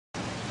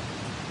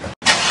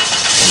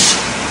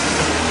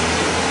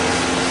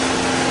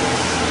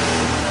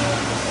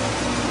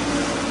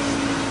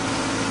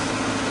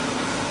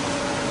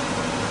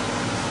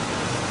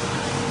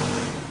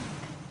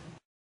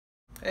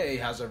Hey,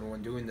 how's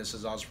everyone doing? This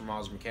is Oz from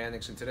Oz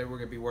Mechanics, and today we're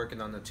going to be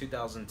working on the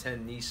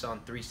 2010 Nissan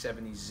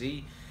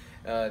 370Z.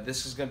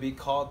 This is going to be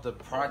called the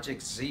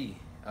Project Z.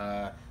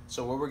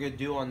 So what we're going to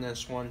do on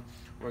this one,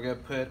 we're going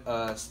to put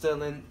a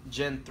Stillen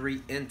Gen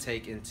 3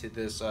 intake into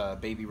this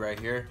baby right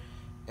here,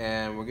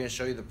 and we're going to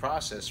show you the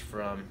process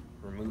from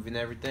removing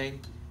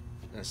everything,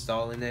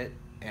 installing it,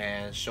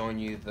 and showing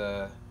you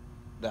the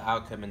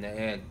outcome in the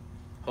end.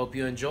 Hope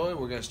you enjoy.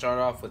 We're going to start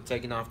off with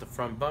taking off the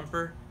front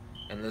bumper,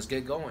 and let's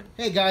get going.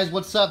 Hey guys,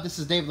 what's up? This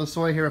is David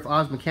Losoya here with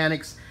Oz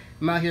Mechanics.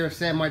 I'm out here with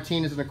Sam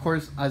Martinez and of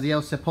course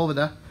Aziel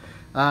Sepulveda,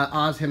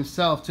 Oz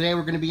himself. Today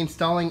we're going to be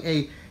installing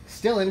a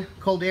Stillen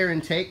cold air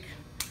intake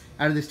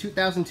out of this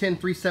 2010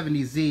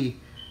 370Z.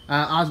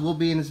 Oz will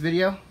be in this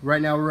video.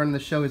 Right now we're running the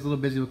show. He's a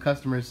little busy with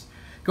customers.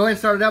 Go ahead and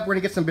start it up. We're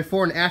going to get some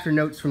before and after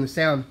notes from the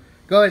sound.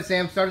 Go ahead,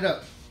 Sam. Start it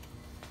up.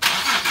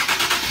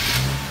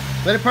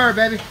 Let it purr,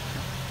 baby. The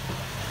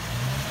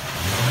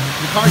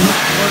car's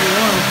already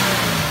warm.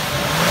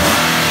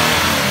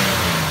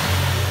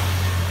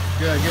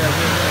 Good.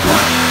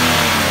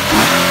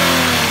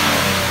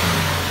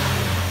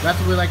 That's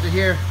what we like to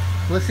hear.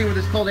 Let's see what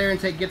this cold air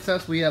intake gets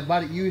us. We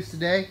bought it used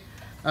today.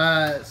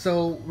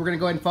 So we're going to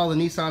go ahead and follow the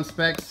Nissan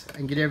specs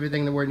and get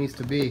everything to where it needs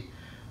to be.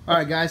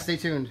 Alright guys, stay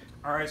tuned.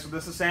 Alright, so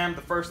this is Sam.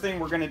 The first thing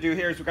we're going to do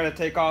here is we've got to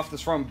take off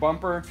this front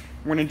bumper.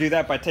 We're going to do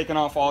that by taking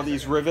off all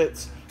these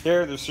rivets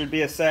here. There should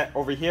be a set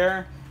over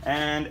here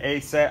and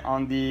a set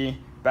on the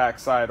back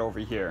side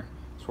over here.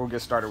 So we'll get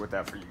started with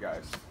that for you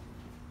guys.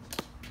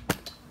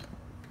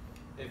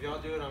 If y'all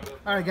do it, I'm good.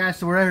 Alright guys,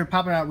 so we're over here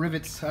popping out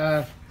rivets. It's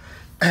a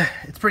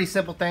pretty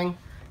simple thing.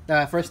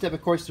 First step,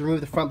 of course, is to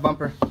remove the front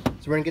bumper. So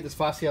we're going to get this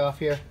fascia off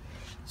here.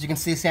 As you can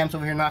see, Sam's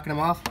over here knocking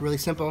them off. Really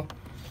simple.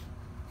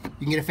 You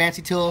can get a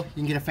fancy tool, you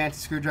can get a fancy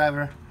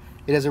screwdriver.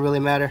 It doesn't really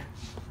matter.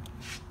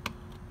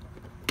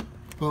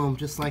 Boom,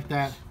 just like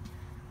that.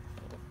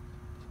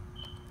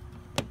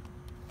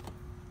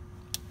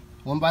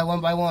 One by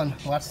one.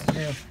 Lots to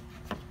do.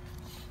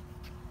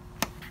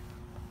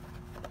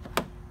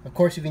 Of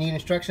course, if you need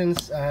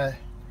instructions,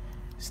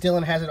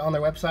 Stillen has it on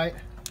their website.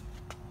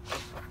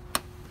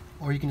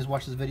 Or you can just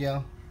watch this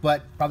video.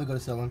 But probably go to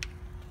Stillen.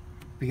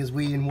 Because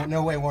we in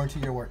no way warranty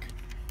your work.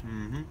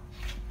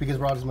 Because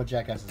we're all just much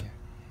jackasses here.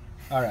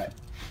 Alright.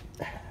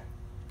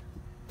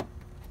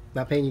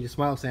 Not paying you to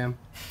smile, Sam.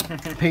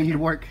 Paying you to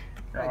work.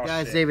 Alright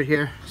guys, shit. David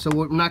here. So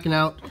we're knocking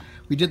out.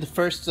 We did the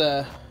first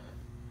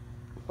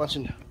bunch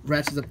of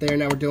ratchets up there.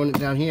 Now we're doing it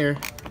down here.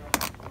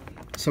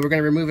 So we're going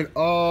to remove it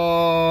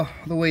all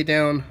the way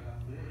down.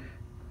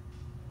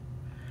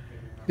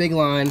 Big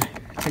line.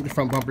 Take the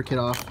front bumper kit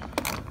off.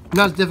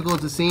 Not as difficult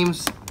as it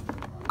seems.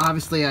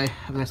 Obviously I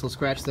have a nice little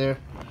scratch there.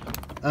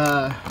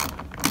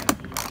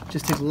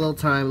 Just takes a little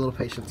time, a little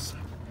patience.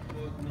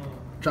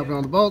 Drop it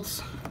on the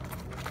bolts.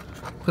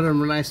 Put them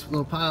in a nice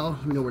little pile.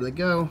 We know where they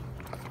go.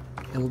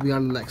 And we'll be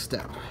on to the next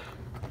step.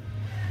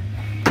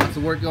 Lots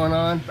of work going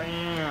on.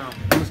 Bam.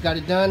 Almost got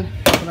it done.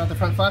 Put out the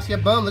front fascia.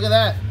 Boom, look at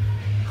that.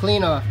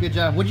 Clean off. Good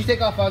job. What'd you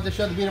take off, Oz, to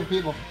show the beautiful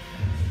people?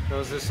 It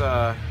was this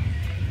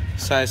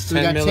size So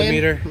 10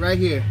 millimeter. 10 right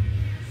here.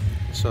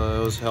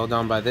 So it was held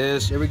on by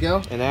this. There we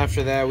go. And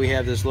after that, we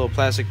have this little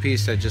plastic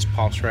piece that just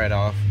pops right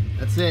off.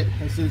 That's it.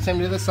 Let's do the same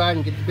to the other side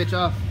and get the bitch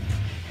off.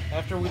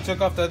 After we took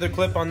off the other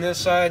clip on this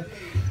side,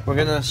 we're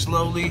gonna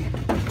slowly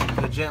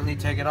but gently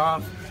take it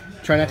off.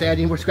 Try not to add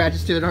any more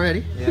scratches to it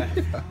already. Yeah.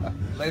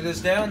 Lay this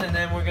down, and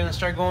then we're gonna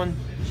start going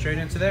straight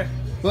into there.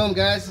 Boom,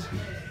 guys.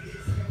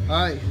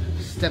 All right,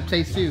 step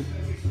phase 2.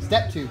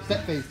 Step phase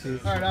 2.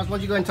 All right, Oz, why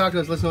don't you go ahead and talk to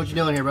us? Let's know what you're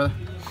doing here, brother.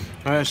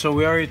 All right, so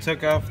we already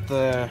took off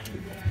the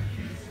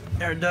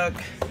air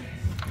duct,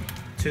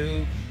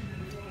 tube,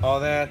 all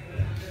that.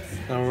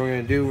 Now what we're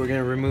gonna do, we're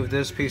gonna remove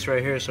this piece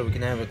right here so we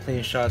can have a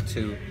clean shot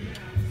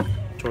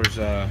towards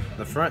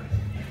the front.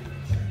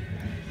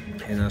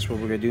 And that's what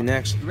we're gonna do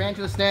next. We ran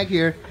into a snag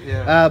here,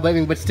 Yeah. but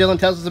Stillen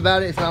tells us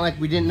about it. It's not like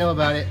we didn't know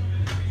about it.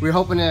 We were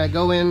hoping to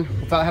go in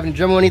without having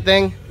to Dremel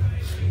anything.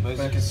 As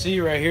you can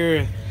see right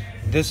here,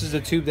 this is the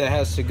tube that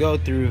has to go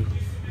through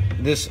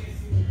this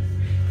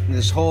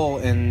hole,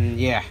 and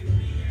yeah.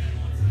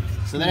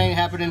 So that ain't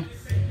happening.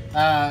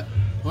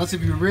 Unless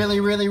if you're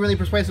really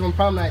persuasive on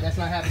prom night, that's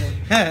not happening.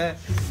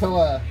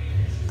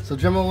 So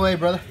Dremel away,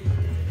 brother.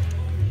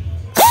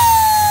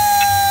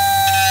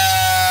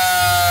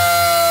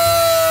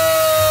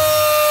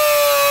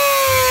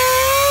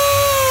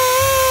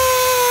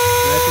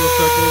 Nice little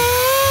circles.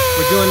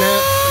 We're doing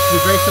that. It's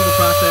a very simple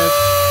process.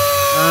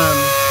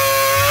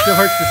 Still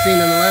hurts to see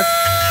nonetheless.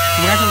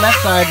 So we're on the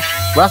left side.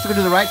 We're also going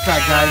to do the right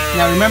side, guys.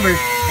 Now remember,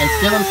 and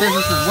Stillen says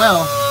this as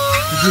well,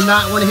 you do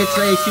not want to hit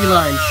your AC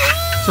lines.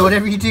 So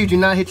whatever you do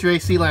not hit your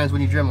AC lines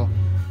when you Dremel,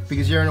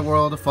 because you're in a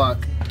world of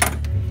fuck.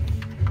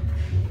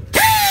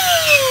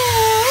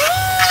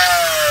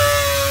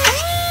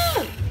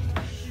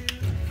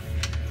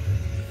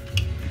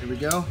 Here we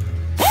go.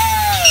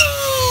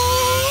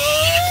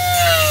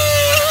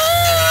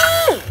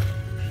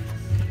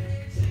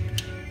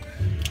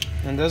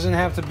 It doesn't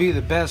have to be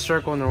the best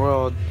circle in the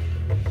world.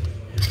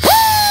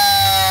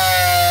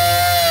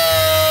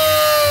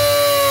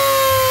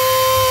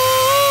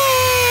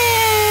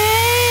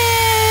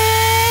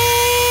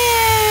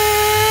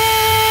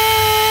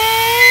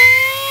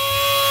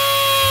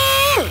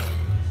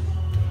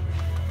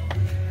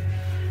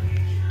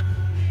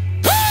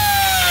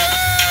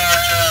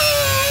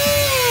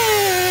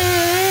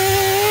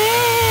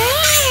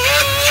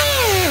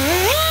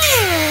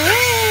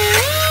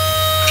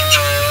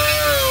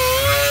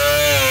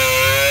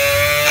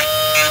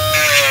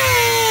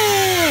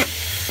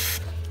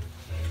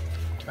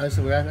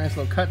 nice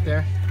little cut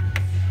there.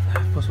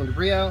 Put some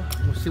debris out.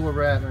 We'll see where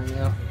we're at right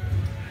now.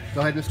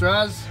 Go ahead, Mr.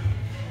 Oz.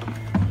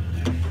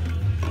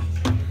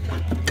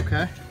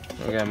 Okay.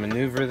 We gotta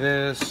maneuver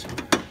this.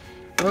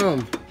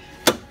 Boom.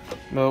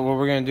 But what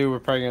we're gonna do, we're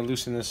probably gonna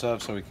loosen this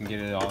up so we can get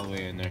it all the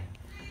way in there.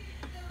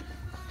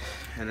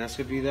 And that's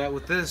gonna be that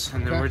with this.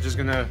 And then we're just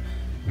gonna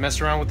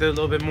mess around with it a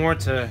little bit more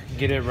to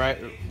get it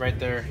right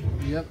there.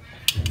 Yep.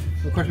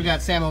 Of course, we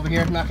got Sam over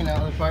here knocking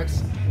out other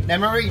parts. Now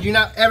remember, you do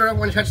not ever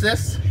want to touch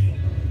this,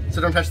 so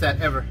don't touch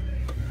that ever.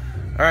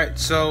 All right.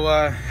 So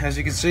as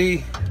you can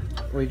see,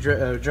 we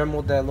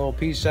dremeled that little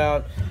piece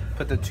out,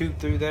 put the tube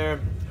through there.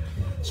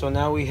 So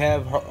now we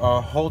have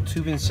our whole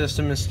tubing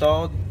system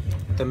installed,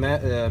 the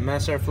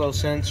mass airflow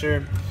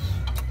sensor,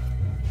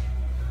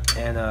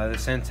 and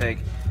this intake.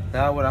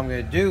 Now what I'm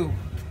gonna do,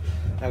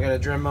 I gotta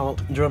Dremel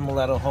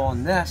that hole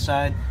on that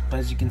side, but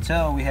as you can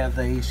tell, we have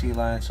the AC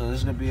line, so this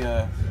is gonna be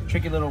a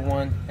tricky little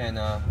one, and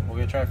we're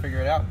gonna try to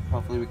figure it out.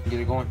 Hopefully we can get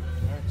it going.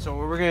 Right, so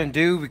what we're gonna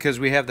do, because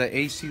we have the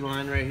AC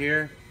line right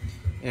here,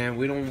 and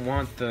we don't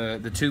want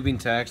the tubing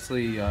to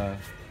actually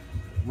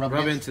rub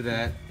into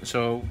that,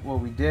 so what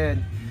we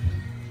did,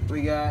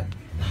 we got,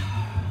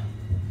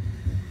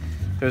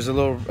 there's a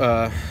little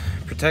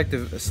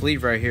protective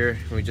sleeve right here.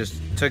 We just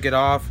took it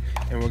off,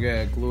 and we're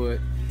gonna glue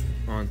it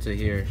onto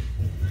here.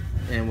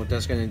 And what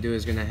that's going to do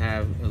is going to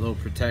have a little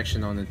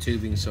protection on the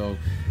tubing, so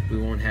we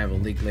won't have a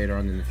leak later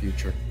on in the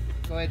future.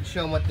 Go ahead and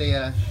show them what they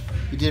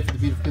you did for the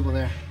beautiful people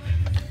there.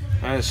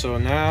 Alright, so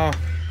now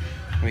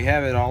we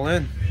have it all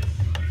in.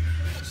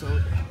 So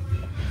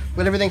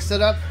with everything set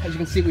up, as you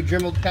can see, we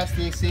dremeled past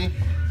the AC,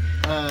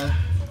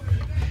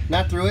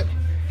 not through it.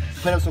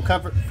 Put up some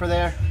comfort for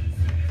there,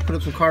 put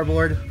up some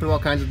cardboard, put up all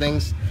kinds of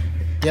things.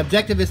 The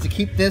objective is to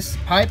keep this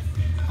pipe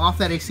off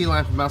that AC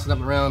line from bouncing up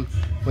and around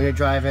when you're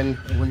driving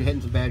or when you're hitting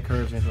some bad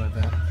curves or anything like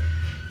that. So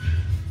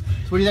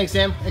what do you think,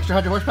 Sam? Extra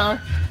 100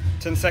 horsepower?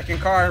 10-second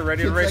car,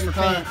 ready to race for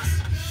paint.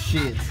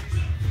 Shit.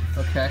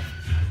 Okay.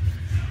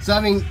 So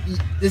I mean,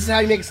 this is how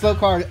you make a slow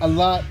car a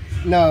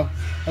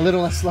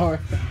little less slower.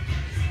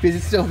 Because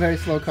it's still a very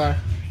slow car.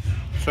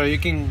 So you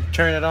can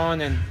turn it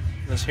on and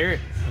let's hear it.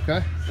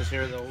 Okay. Let's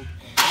hear the old.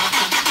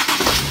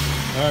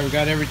 Alright, we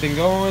got everything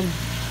going.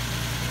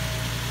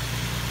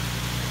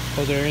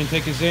 Hold our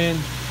intake is in.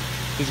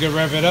 He's gonna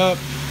rev it up.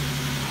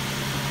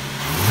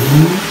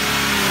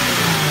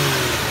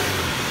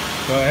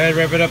 Go ahead,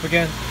 rev it up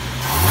again.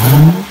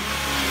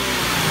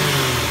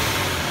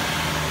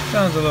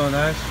 Sounds a little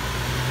nice.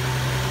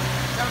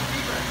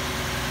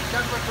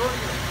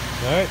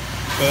 Alright,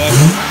 so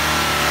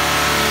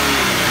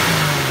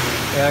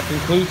that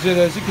concludes it.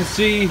 As you can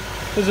see,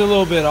 it's a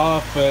little bit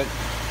off, but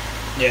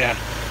yeah,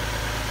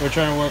 we're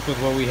trying to work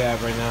with what we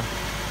have right now.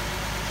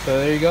 So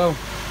there you go.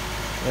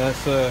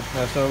 That's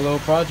our little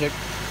project.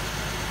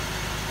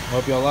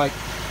 Hope y'all like.